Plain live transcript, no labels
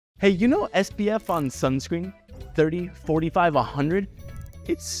Hey, you know SPF on sunscreen? 30, 45, 100?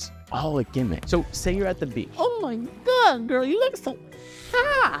 It's all a gimmick. So say you're at the beach. Oh my god, girl, you look so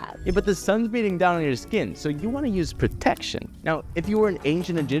hot. Yeah, but the sun's beating down on your skin, so you want to use protection. Now, if you were an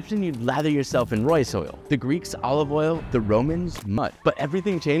ancient Egyptian, you'd lather yourself in rice oil. The Greeks, olive oil. The Romans, mud. But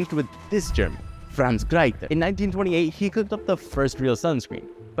everything changed with this German, Franz Greiter. In 1928, he cooked up the first real sunscreen,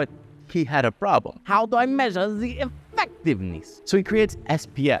 but he had a problem. How do I measure the effectiveness? So he creates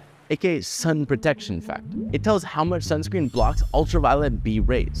SPF, aka sun protection factor. It tells how much sunscreen blocks ultraviolet B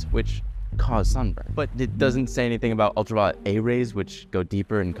rays, which cause sunburn. But it doesn't say anything about ultraviolet A rays, which go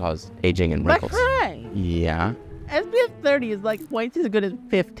deeper and cause aging and wrinkles. But hey, Yeah. SPF 30 is like twice as good as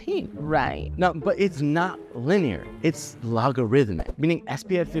 15, right? No, but it's not linear. It's logarithmic, meaning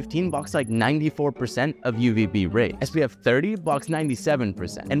SPF 15 blocks like 94% of UVB rays. SPF 30 blocks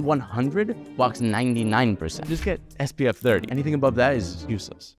 97%, and 100 blocks 99%. Just get SPF 30. Anything above that is useless.